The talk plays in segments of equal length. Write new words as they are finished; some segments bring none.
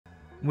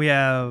We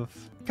have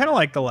kind of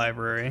like the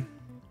library,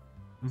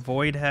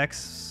 Void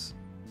Hex,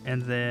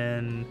 and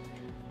then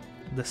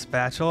the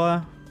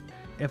spatula.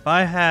 If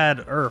I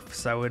had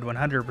Earths, I would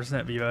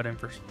 100% be voting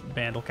for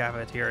Vandal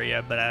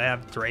Cafeteria, but I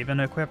have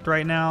Draven equipped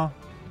right now.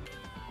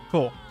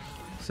 Cool.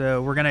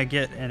 So we're gonna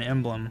get an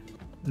emblem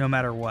no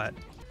matter what.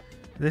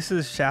 This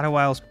is Shadow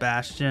Isle's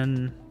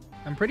Bastion.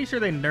 I'm pretty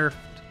sure they nerfed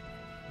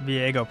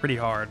Viego pretty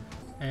hard.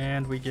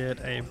 And we get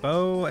a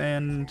bow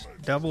and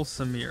double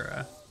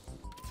Samira.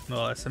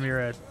 Well, a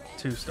Samira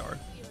 2-star.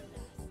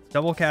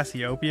 Double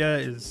Cassiopeia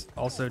is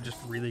also just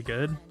really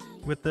good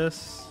with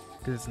this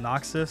because it's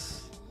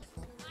Noxus.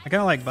 I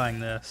kind of like buying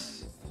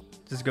this.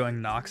 Just going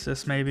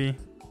Noxus maybe.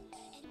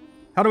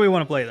 How do we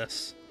want to play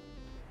this?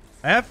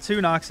 I have 2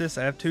 Noxus,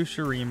 I have 2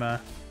 Shurima.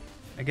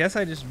 I guess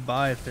I just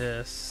buy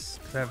this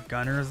because I have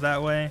Gunners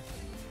that way.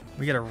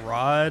 We get a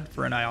Rod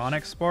for an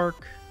Ionic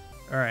Spark.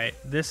 Alright,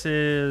 this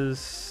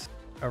is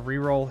a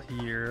reroll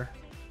here.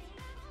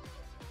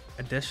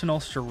 Additional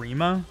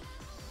Shurima.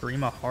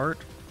 Shurima Heart.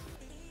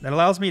 That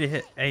allows me to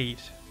hit 8.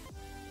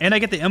 And I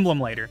get the emblem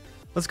later.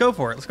 Let's go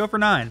for it. Let's go for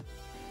 9.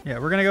 Yeah,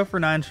 we're going to go for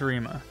 9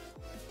 Shurima.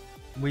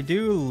 We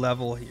do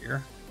level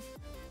here.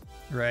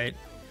 Right.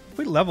 If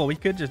we level, we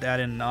could just add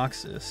in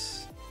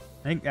Noxus.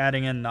 I think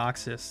adding in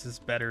Noxus is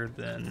better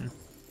than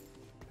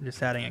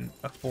just adding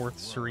a 4th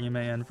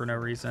Shurima in for no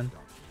reason.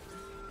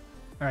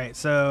 Alright,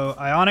 so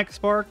Ionic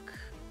Spark.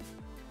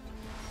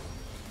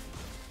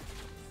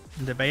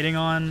 I'm debating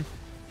on...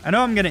 I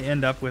know I'm going to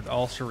end up with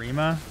all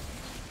Shurima.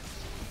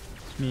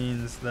 Which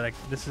means that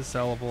this is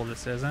sellable,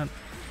 this isn't.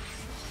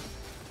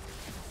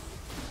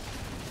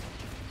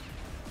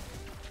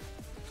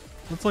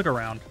 Let's look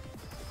around.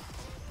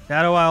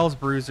 Shadow Isles,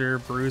 Bruiser,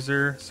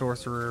 Bruiser,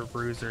 Sorcerer,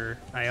 Bruiser,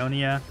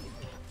 Ionia,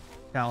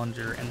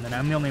 Challenger, and then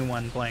I'm the only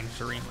one playing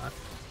Shurima.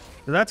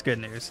 So that's good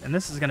news, and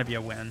this is going to be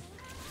a win.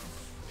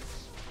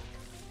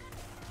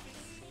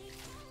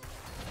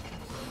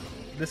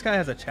 This guy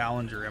has a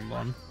Challenger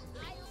emblem.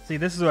 See,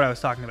 this is what I was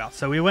talking about.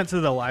 So we went to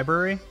the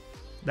library.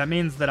 That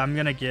means that I'm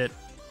going to get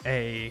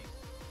a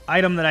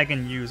item that I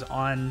can use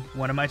on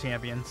one of my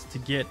champions to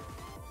get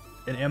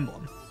an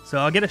emblem. So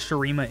I'll get a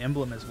Shurima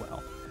emblem as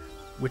well,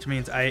 which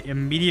means I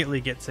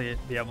immediately get to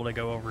be able to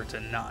go over to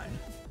 9.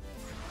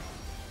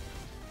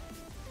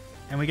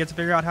 And we get to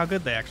figure out how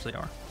good they actually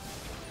are.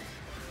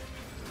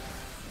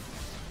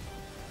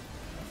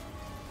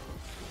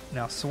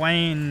 Now,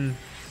 Swain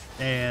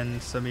and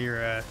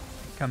Samira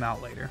come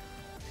out later.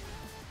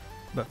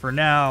 But for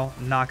now,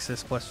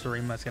 Noxus plus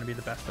Shurima is going to be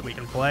the best that we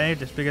can play,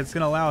 just because it's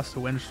going to allow us to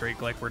win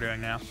streak like we're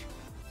doing now.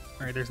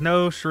 Alright, there's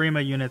no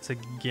Shurima units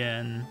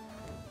again.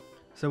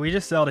 So we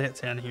just sell to hit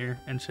 10 here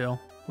and chill.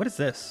 What is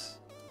this?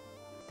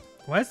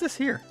 Why is this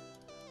here?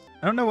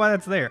 I don't know why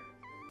that's there.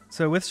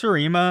 So with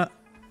Shurima,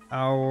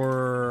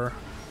 our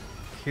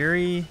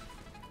carry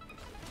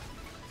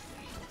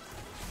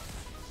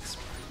is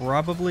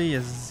probably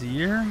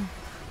Azir.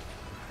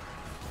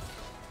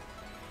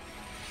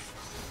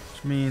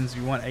 Which means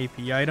you want AP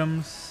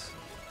items.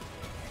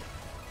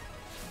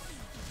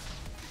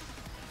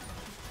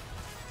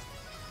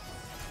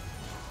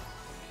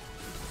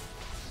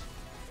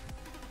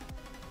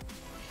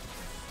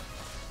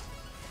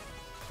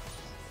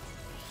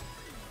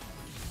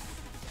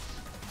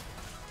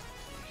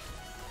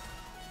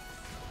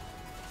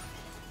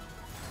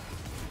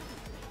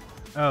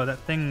 Oh, that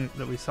thing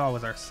that we saw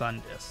was our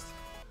Sun Disc.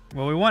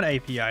 Well, we want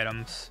AP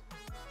items.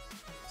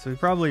 So we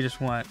probably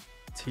just want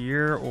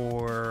Tear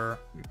or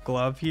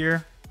Glove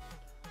here.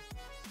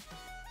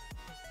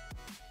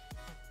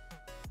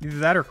 Either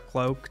that or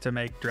Cloak to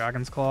make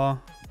Dragon's Claw.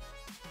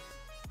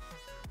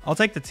 I'll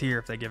take the Tear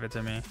if they give it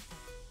to me.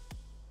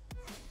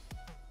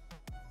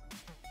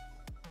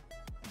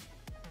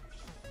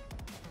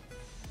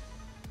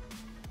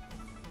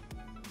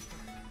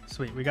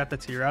 Sweet, we got the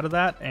Tear out of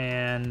that,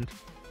 and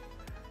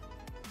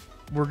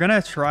we're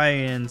gonna try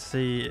and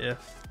see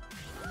if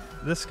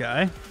this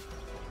guy,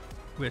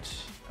 which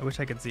I wish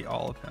I could see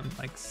all of him,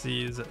 like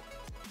sees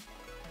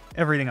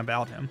everything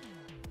about him,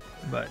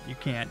 but you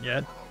can't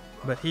yet.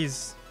 But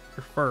he's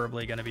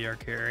preferably gonna be our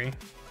carry.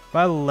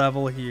 By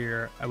level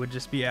here, I would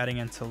just be adding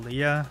in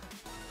Talia.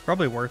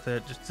 Probably worth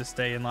it just to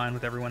stay in line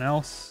with everyone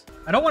else.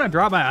 I don't want to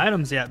drop my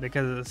items yet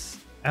because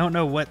I don't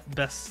know what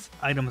best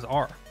items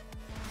are.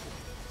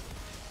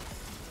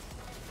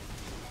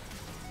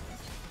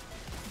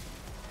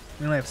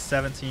 We only have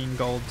 17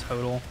 gold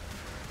total.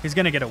 He's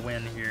going to get a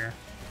win here.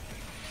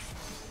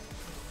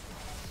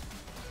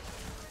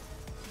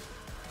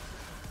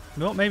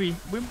 Well, maybe.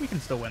 We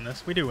can still win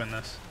this. We do win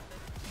this.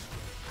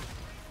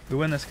 We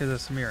win this because of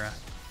Samira.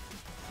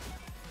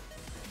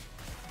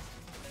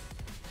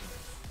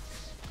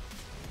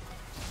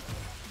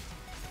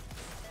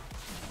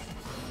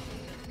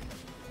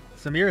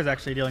 Samira is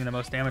actually dealing the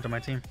most damage on my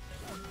team.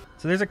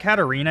 So there's a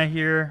Katarina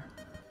here,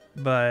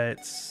 but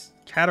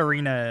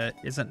Katarina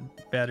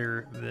isn't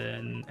better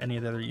than any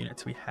of the other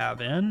units we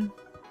have in.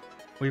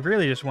 We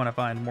really just want to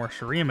find more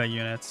Shurima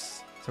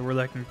units. So we're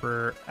looking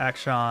for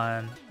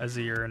Akshan,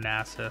 Azir,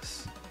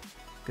 Nasus,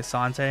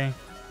 Cassante.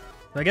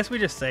 So I guess we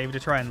just save to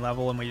try and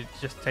level, and we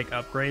just take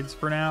upgrades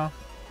for now.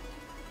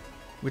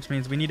 Which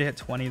means we need to hit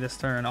 20 this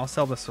turn. I'll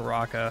sell the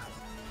Soraka.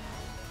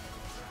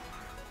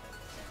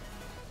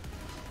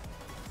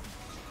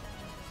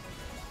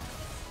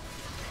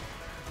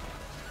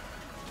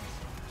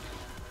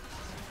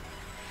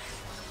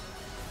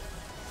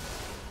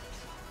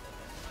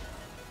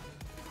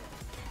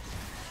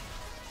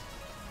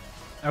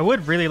 I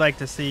would really like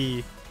to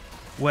see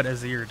what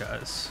Azir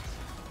does.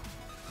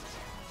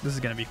 This is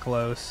going to be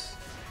close.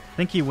 I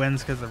think he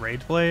wins because of the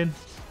Rage Blade.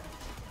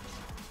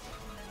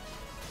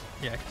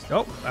 Yeah.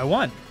 Oh, I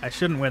won. I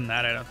shouldn't win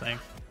that, I don't think.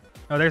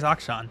 Oh, there's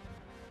Akshan.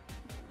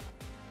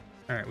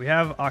 Alright, we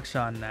have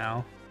Akshan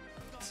now.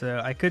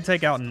 So I could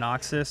take out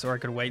Noxus, or I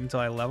could wait until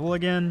I level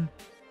again.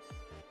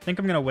 I think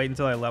I'm going to wait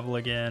until I level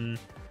again.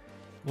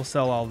 We'll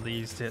sell all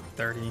these to hit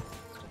 30.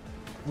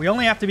 We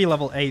only have to be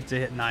level 8 to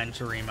hit 9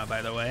 Shurima,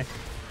 by the way.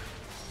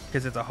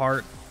 Because it's a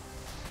heart.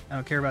 I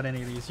don't care about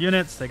any of these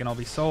units. They can all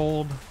be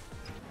sold.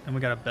 And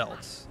we got a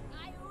belt.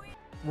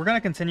 We're going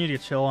to continue to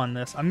chill on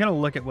this. I'm going to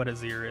look at what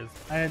Azir is.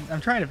 I'm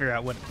trying to figure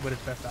out what his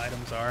best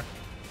items are.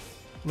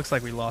 Looks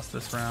like we lost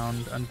this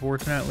round,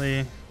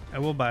 unfortunately. I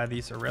will buy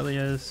these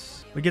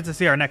Aurelias. We get to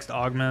see our next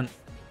augment.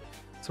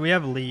 So we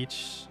have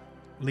Leech.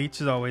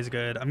 Leech is always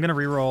good. I'm going to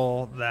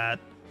reroll that.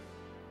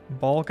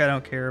 Bulk I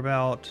don't care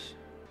about.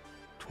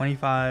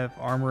 25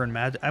 armor and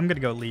magic. I'm going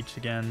to go Leech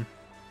again.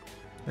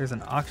 There's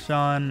an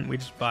Akshan. We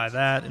just buy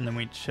that, and then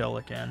we chill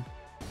again.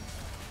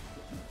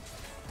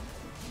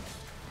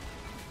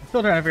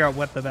 Still trying to figure out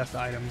what the best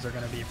items are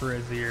going to be for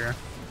Azir.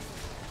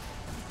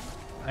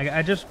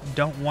 I just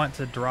don't want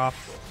to drop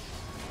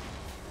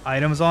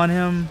items on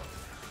him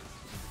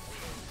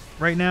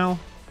right now.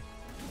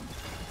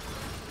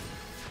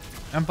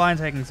 I'm fine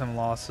taking some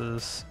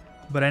losses,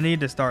 but I need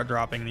to start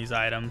dropping these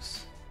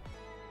items.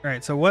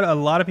 Alright, so what a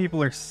lot of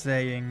people are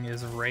saying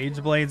is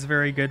Rage Blade's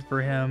very good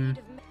for him,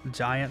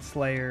 Giant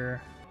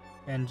Slayer,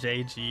 and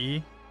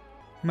JG.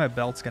 My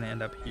belt's going to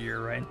end up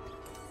here, right?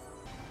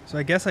 So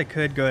I guess I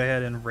could go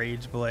ahead and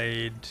Rage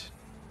Blade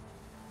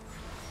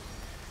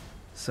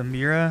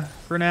Samira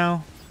for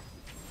now.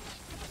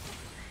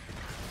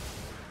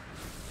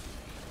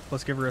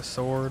 Let's give her a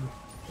sword.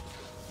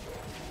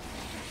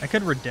 I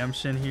could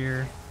Redemption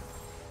here.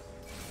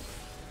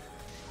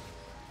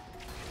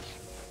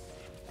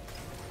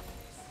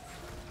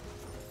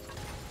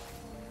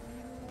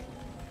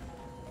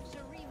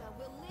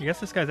 I guess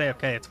this guy's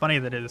AFK. It's funny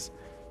that his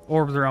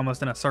orbs are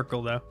almost in a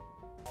circle, though.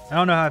 I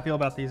don't know how I feel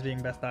about these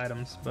being best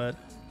items, but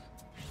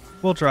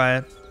we'll try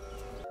it.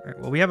 All right,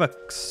 well, we have a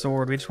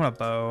sword. We just want a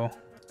bow.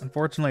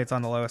 Unfortunately, it's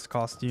on the lowest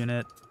cost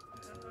unit.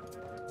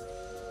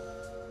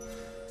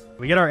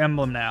 We get our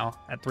emblem now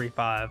at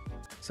 3-5,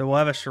 so we'll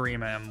have a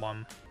Shurima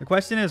emblem. The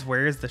question is,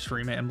 where is the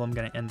Shurima emblem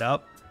going to end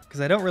up?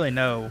 Because I don't really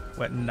know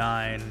what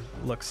 9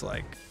 looks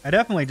like. I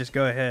definitely just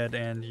go ahead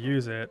and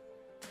use it.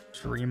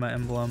 Shurima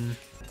emblem.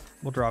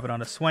 We'll drop it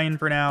onto Swain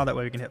for now. That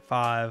way we can hit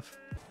 5.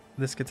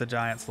 This gets a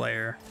Giant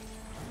Slayer.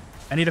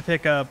 I need to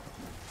pick up...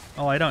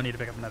 Oh, I don't need to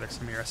pick up another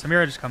Samira.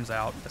 Samira just comes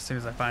out as soon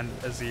as I find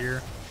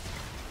Azir.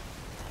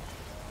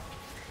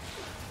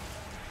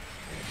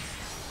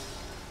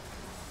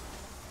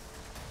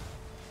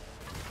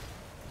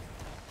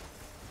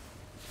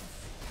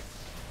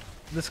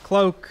 This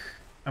cloak,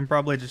 I'm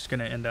probably just going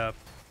to end up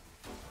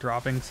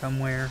dropping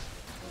somewhere.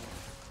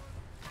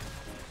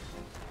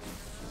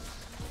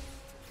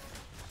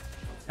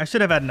 I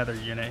should have had another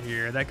unit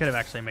here. That could have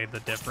actually made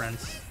the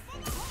difference.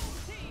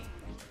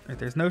 Right,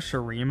 there's no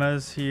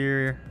Shurimas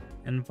here.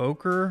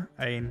 Invoker.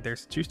 I mean,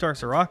 there's 2-star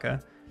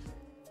Soraka.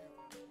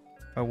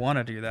 If I want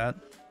to do that.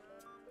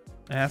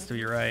 It has to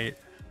be right.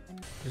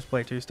 Just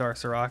play 2-star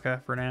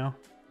Soraka for now.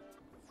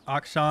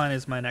 Akshan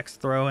is my next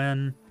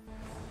throw-in.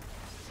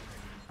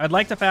 I'd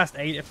like to fast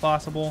 8 if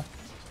possible.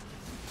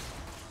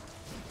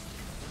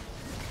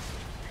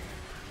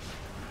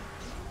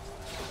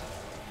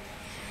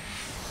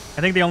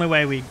 I think the only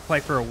way we play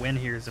for a win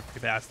here is if we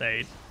fast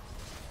 8.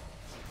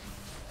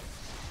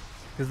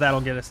 Because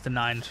that'll get us to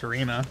 9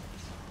 Shurima.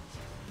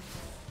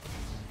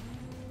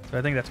 So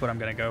I think that's what I'm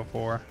going to go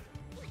for.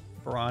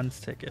 Bronze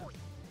ticket.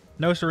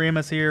 No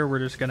Shurimas here. We're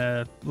just going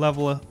to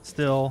level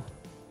still.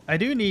 I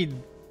do need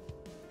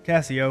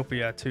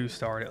Cassiopeia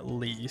 2-star at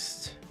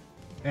least.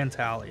 And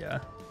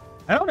Talia.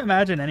 I don't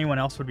imagine anyone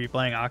else would be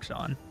playing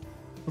Akshan.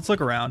 Let's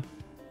look around.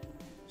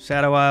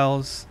 Shadow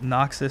Isles,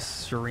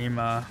 Noxus,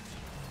 Shurima.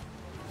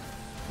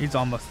 He's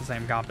almost the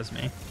same comp as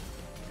me.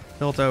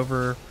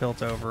 Piltover,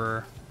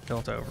 Piltover,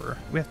 Piltover.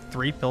 We have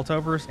 3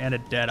 Piltovers and a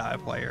Deadeye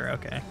player.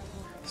 Okay.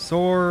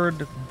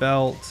 Sword,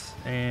 belt,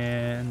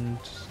 and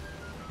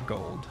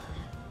gold.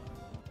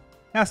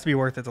 Has to be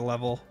worth it to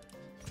level.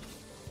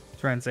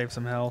 Try and save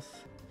some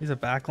health. He's a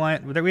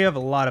backline. We have a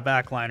lot of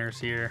backliners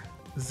here.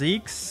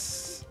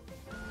 Zeke's.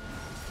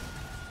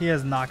 He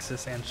has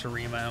Noxus and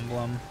Shurima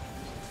emblem.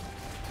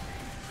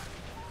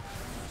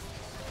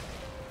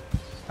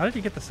 How did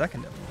he get the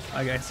second emblem?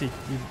 I see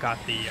he got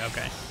the...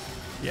 Okay.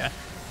 Yeah.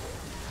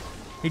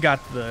 He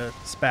got the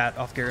spat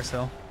off Garrus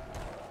Hill.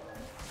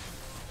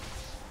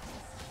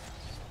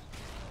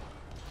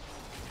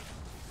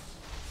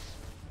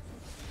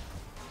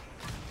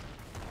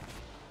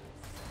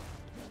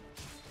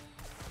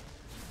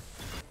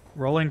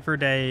 Rolling for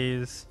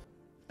days.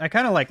 I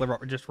kind of like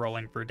just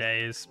rolling for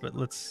days, but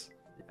we're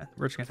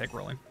just gonna take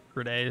rolling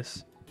for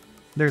days.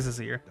 There's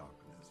Azir.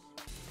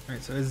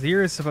 Alright, so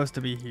Azir is supposed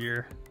to be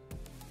here.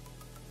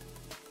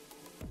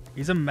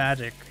 He's a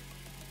magic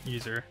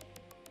user.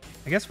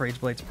 I guess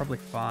Rageblade's probably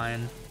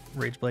fine.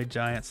 Rageblade,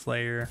 Giant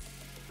Slayer.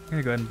 I'm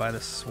gonna go ahead and buy the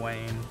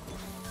Swain.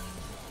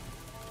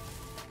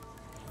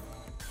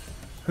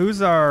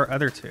 Who's our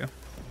other two?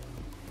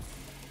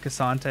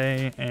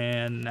 Cassante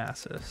and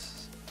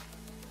Nasus.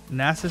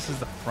 Nasus is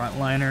the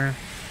frontliner.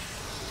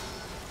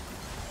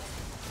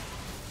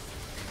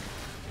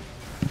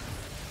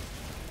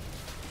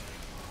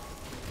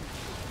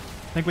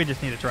 I think we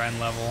just need to try and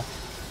level.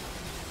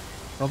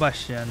 Go by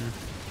Shin.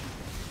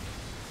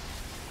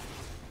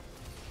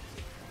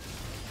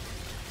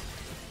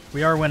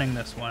 We are winning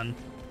this one.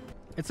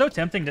 It's so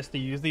tempting just to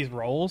use these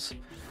rolls,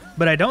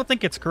 but I don't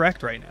think it's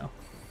correct right now.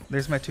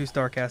 There's my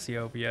 2-star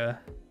Cassiopeia.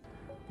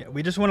 Yeah,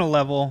 we just want to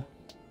level,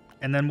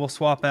 and then we'll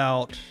swap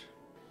out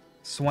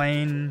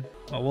Swain.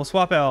 Well, we'll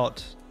swap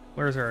out...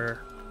 Where's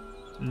our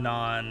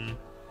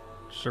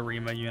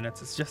non-Shurima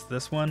units? It's just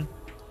this one.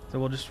 So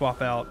we'll just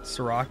swap out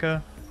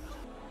Soraka.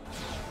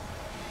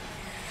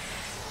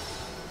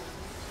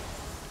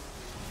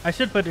 I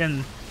should put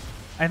in...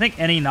 I think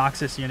any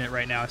Noxus unit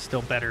right now is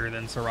still better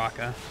than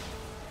Soraka.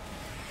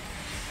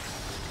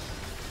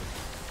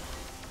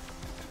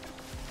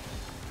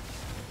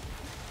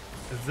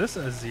 Is this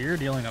Azir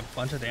dealing a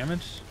bunch of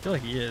damage? I feel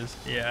like he is.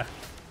 Yeah.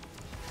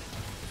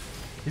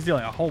 He's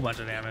dealing a whole bunch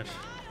of damage.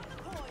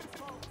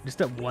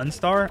 Just at 1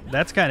 star?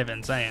 That's kind of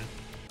insane.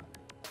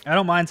 I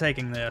don't mind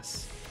taking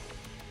this.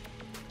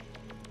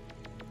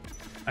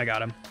 I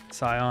got him.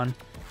 Scion.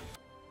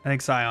 I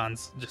think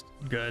Scion's just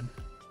good.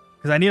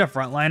 Because I need a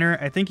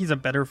frontliner. I think he's a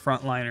better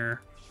frontliner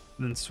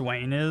than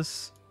Swain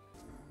is.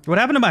 What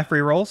happened to my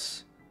free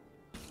rolls?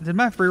 Did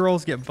my free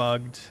rolls get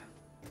bugged?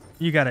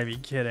 You gotta be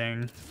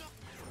kidding.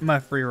 My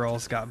free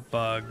rolls got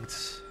bugged.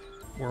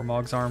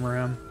 Warmog's armor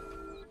him.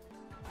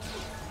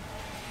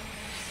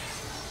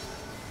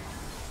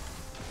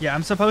 Yeah,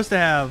 I'm supposed to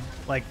have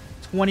like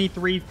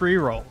 23 free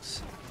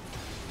rolls.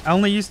 I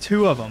only used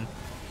 2 of them.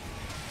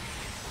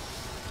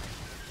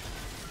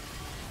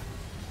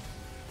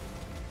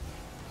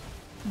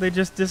 They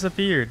just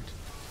disappeared.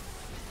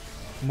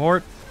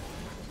 Mort,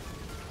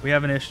 we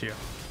have an issue.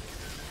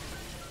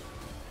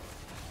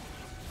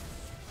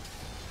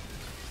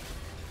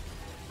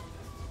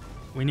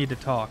 We need to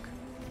talk.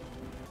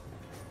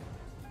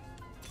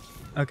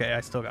 Okay,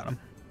 I still got him.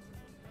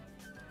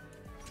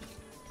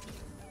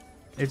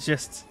 It's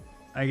just,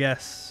 I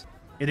guess,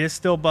 it is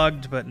still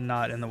bugged, but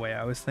not in the way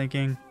I was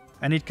thinking.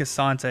 I need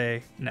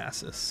Cassante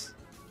Nasus,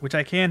 which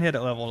I can hit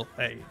at level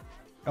 8.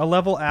 A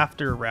level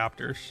after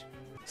Raptors.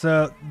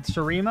 So,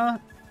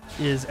 Shurima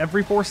is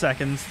every 4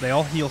 seconds, they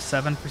all heal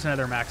 7% of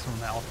their maximum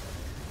health.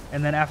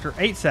 And then after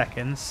 8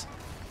 seconds,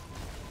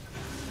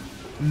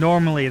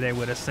 normally they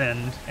would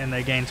ascend, and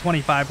they gain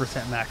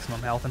 25%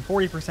 maximum health and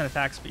 40%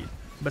 attack speed.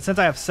 But since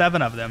I have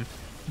 7 of them,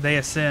 they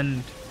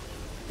ascend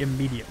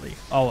immediately,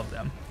 all of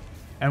them.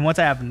 And once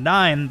I have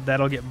 9,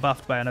 that'll get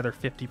buffed by another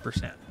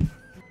 50%.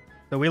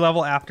 So we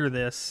level after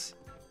this.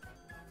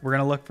 We're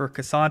going to look for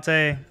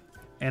Cassante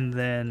and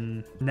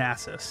then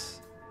Nasus.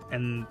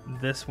 And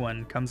this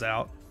one comes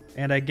out.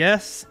 And I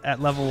guess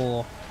at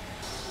level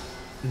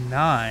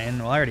 9,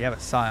 well, I already have a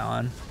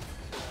Scion.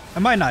 I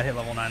might not hit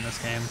level 9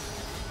 this game.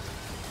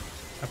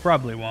 I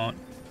probably won't.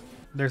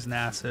 There's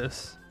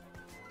Nasus.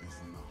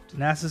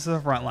 Nasus is a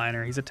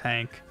frontliner. He's a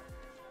tank.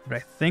 But I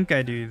think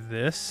I do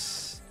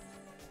this.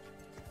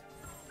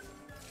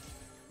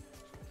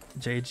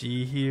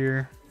 JG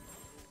here.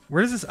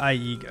 Where does this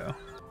IE go?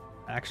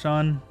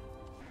 Action?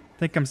 I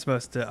think I'm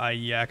supposed to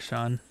IE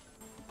Action.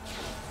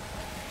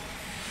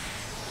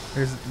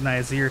 There's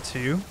Azir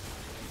too.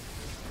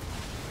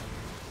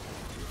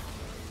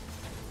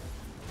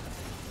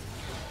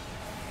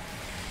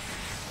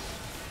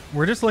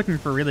 We're just looking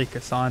for really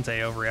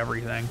Cassante over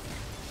everything.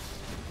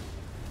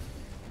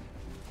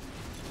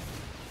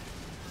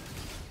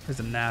 There's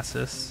a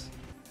Nasus.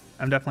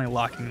 I'm definitely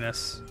locking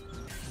this.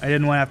 I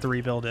didn't want to have to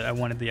rebuild it. I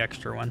wanted the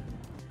extra one.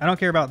 I don't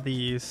care about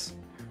these.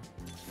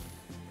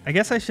 I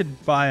guess I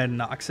should buy a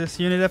Noxus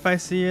unit if I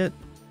see it.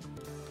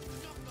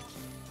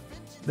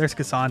 There's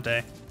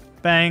Cassante.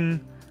 Bang.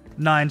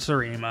 9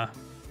 Shurima.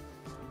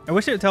 I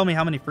wish it would tell me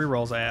how many free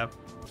rolls I have.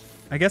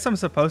 I guess I'm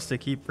supposed to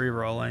keep free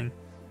rolling.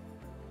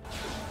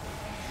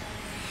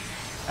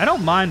 I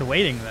don't mind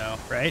waiting though,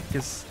 right?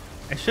 Because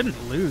I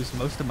shouldn't lose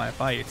most of my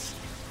fights.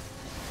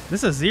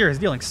 This Azir is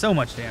dealing so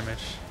much damage.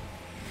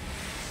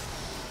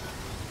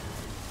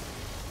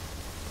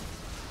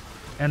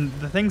 And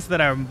the things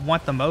that I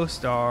want the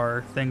most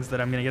are things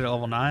that I'm going to get at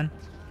level 9.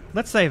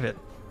 Let's save it.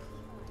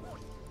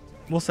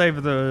 We'll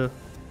save the...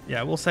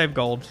 Yeah, we'll save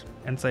gold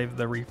and save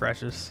the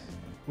refreshes.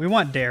 We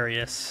want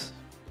Darius.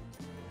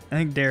 I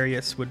think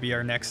Darius would be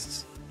our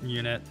next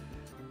unit.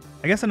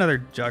 I guess another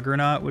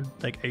Juggernaut would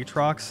like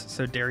Aatrox,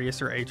 so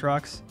Darius or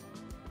Aatrox.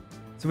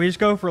 So we just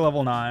go for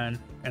level 9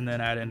 and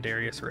then add in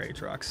Darius or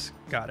Aatrox.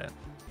 Got it.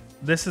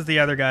 This is the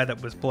other guy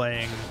that was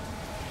playing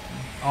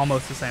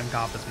almost the same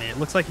comp as me. It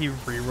looks like he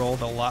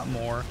re-rolled a lot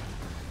more.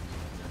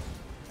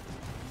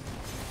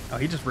 Oh,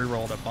 he just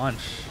re-rolled a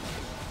bunch.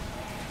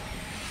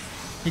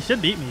 He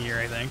should beat me here,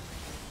 I think.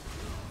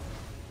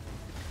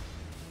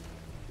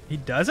 He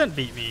doesn't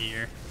beat me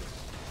here.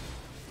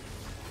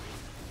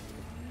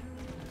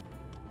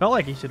 Felt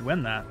like he should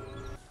win that.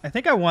 I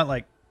think I want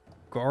like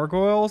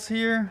gargoyles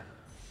here.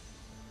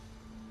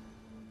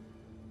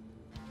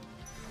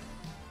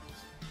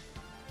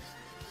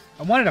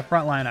 I wanted a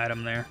frontline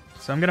item there,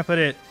 so I'm gonna put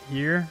it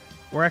here.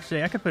 Or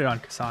actually, I could put it on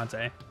Cassante.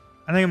 I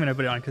think I'm gonna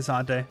put it on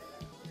Cassante.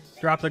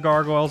 Drop the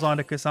gargoyles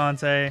onto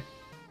Cassante,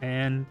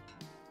 and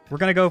we're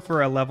gonna go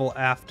for a level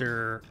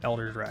after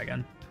Elder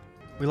Dragon.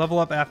 We level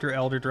up after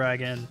Elder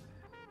Dragon,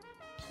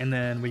 and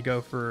then we go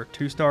for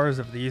 2 stars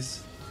of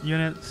these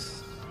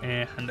units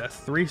and a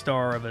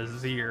 3-star of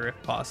Azir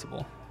if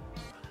possible.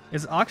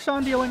 Is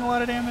Akshan dealing a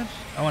lot of damage?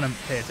 I want to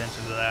pay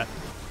attention to that.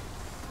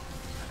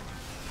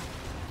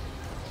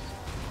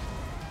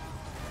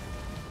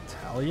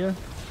 Talia?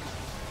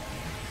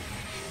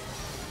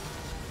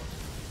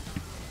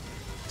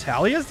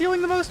 Talia's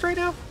dealing the most right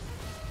now?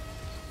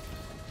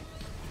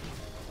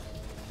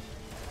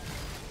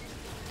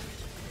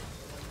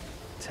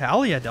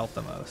 Talia dealt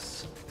the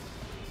most.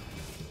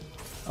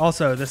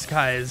 Also, this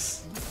guy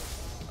is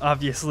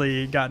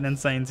obviously got an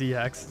insane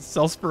Z-Hex.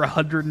 Sells for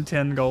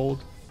 110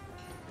 gold.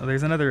 Oh,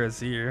 there's another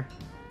Azir.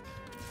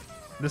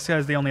 This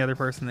guy's the only other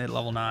person at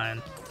level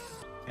 9.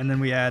 And then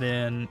we add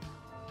in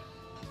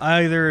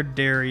either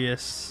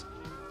Darius.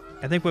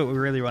 I think what we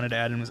really wanted to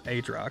add in was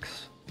Aatrox.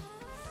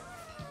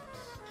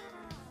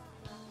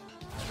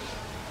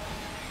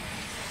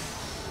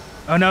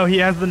 Oh no, he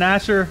has the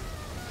Nasher.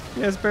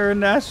 He has Baron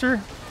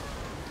Nasher.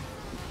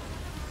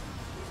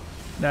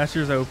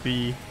 Nasher's OP.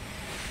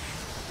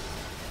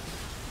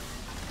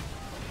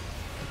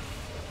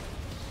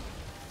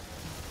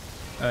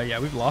 Yeah,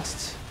 we've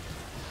lost.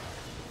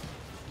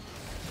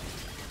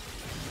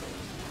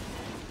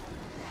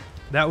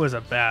 That was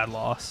a bad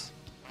loss.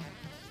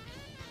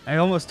 I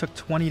almost took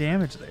 20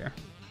 damage there.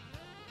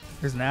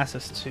 There's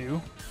Nasus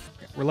too.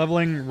 We're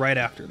leveling right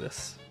after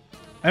this.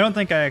 I don't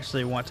think I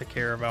actually want to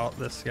care about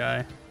this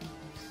guy.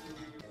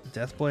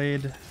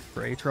 Deathblade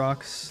for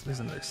Aatrox. There's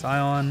another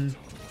Scion.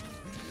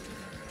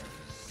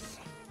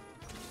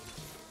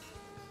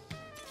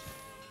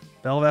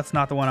 Bel'Veth's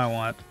not the one I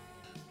want.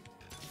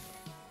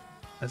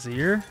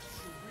 Azir.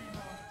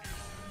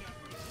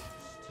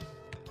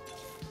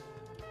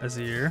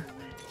 Azir.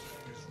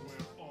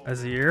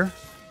 Azir.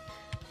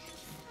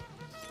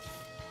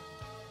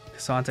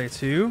 Cassante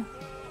 2.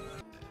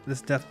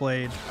 This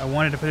Deathblade, I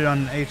wanted to put it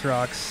on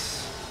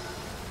Aatrox.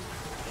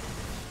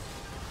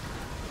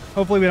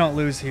 Hopefully we don't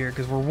lose here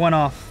because we're 1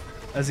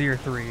 off Azir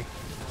 3.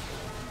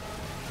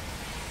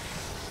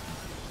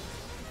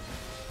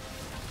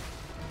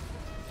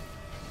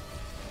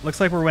 Looks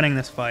like we're winning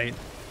this fight.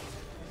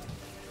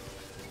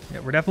 Yeah,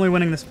 we're definitely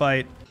winning this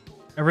fight.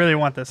 I really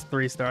want this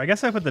 3-star. I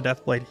guess I put the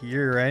Deathblade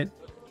here, right?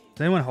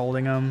 Is anyone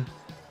holding them?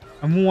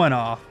 I'm 1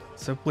 off,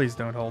 so please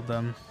don't hold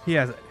them. He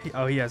has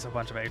a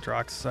bunch of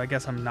Aatrox, so I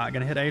guess I'm not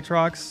gonna hit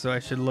Aatrox. So I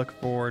should look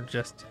for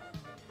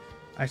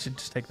I should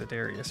just take the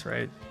Darius,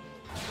 right?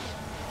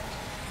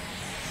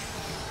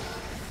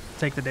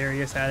 Take the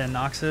Darius, add in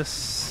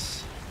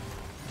Noxus.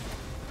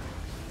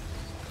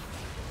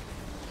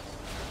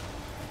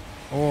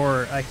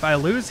 Or if I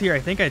lose here, I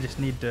think I just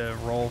need to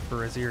roll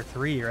for Azir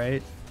 3,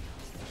 right?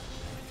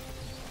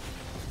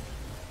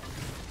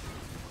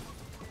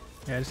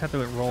 Yeah, I just have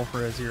to roll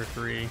for Azir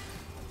 3.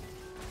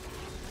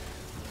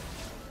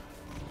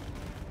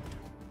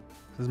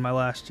 This is my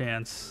last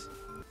chance.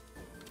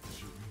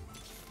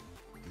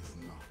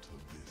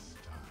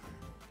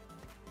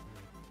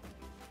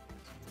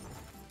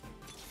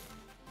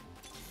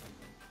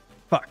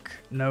 Fuck,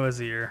 no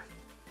Azir.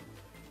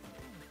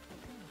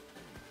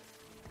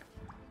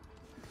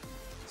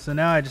 So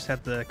now I just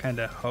have to kind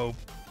of hope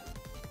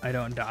I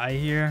don't die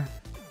here.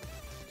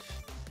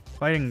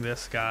 Fighting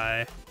this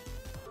guy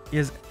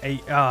is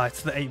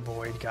it's the 8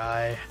 Void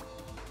guy.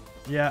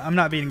 Yeah, I'm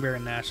not beating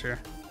Baron Nashor.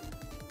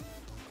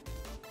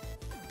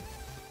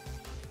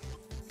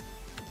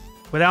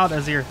 Without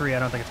Azir 3, I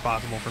don't think it's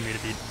possible for me to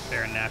beat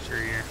Baron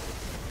Nashor here.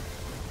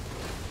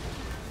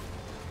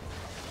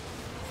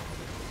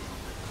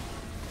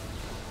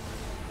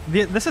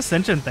 This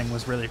Ascension thing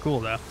was really cool,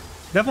 though.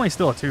 Definitely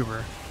still a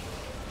tuber.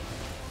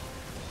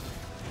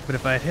 But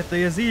if I had hit the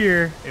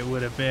Azir, it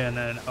would have been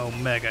an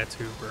Omega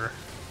tuber.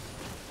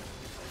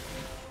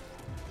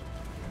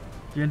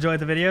 If you enjoyed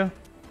the video,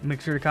 make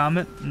sure to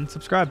comment and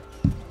subscribe.